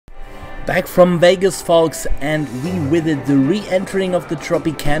Back from Vegas, folks, and we visited the re-entering of the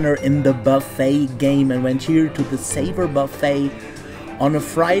Tropicana in the buffet game and went here to the Savor buffet on a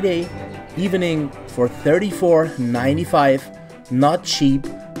Friday evening for $34.95. Not cheap,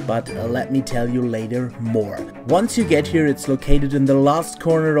 but let me tell you later more. Once you get here, it's located in the last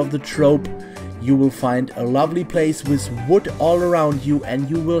corner of the Trop. You will find a lovely place with wood all around you, and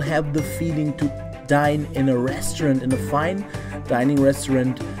you will have the feeling to dine in a restaurant, in a fine dining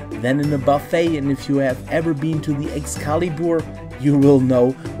restaurant, than in a buffet. And if you have ever been to the Excalibur, you will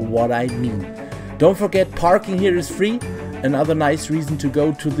know what I mean. Don't forget, parking here is free. Another nice reason to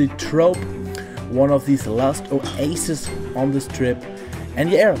go to the Trop, one of these last oases on the strip. And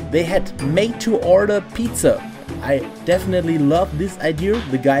yeah, they had made to order pizza. I definitely love this idea.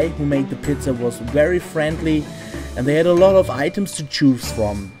 The guy who made the pizza was very friendly and they had a lot of items to choose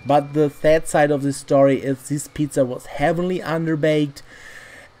from. But the sad side of this story is this pizza was heavily underbaked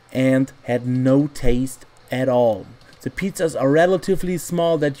and had no taste at all. The pizzas are relatively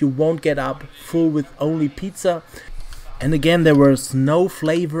small that you won't get up full with only pizza. And again, there was no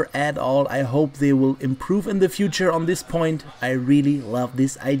flavor at all. I hope they will improve in the future on this point. I really love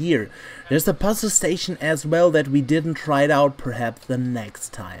this idea. There's a puzzle station as well that we didn't try it out, perhaps the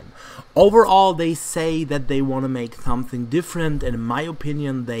next time. Overall, they say that they want to make something different, and in my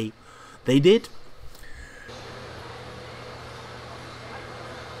opinion, they did.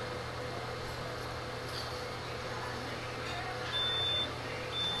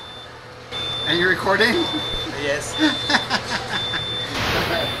 Are you recording? Yes.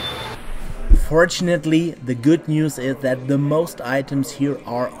 Fortunately, the good news is that the most items here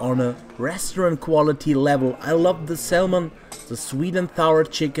are on a restaurant quality level. I love the salmon, the sweet and sour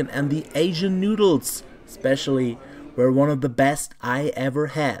chicken, and the Asian noodles especially were one of the best I ever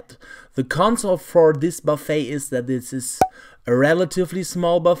had. The cons for this buffet is that this is a relatively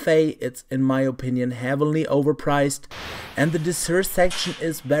small buffet. It's, in my opinion, heavily overpriced, and the dessert section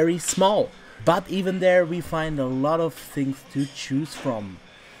is very small. But even there we find a lot of things to choose from.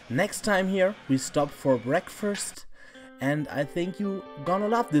 Next time here we stop for breakfast, and I think you're gonna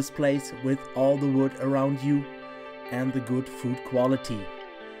love this place with all the wood around you and the good food quality.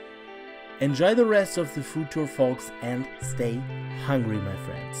 Enjoy the rest of the food tour, folks, and stay hungry, my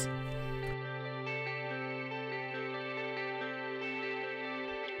friends.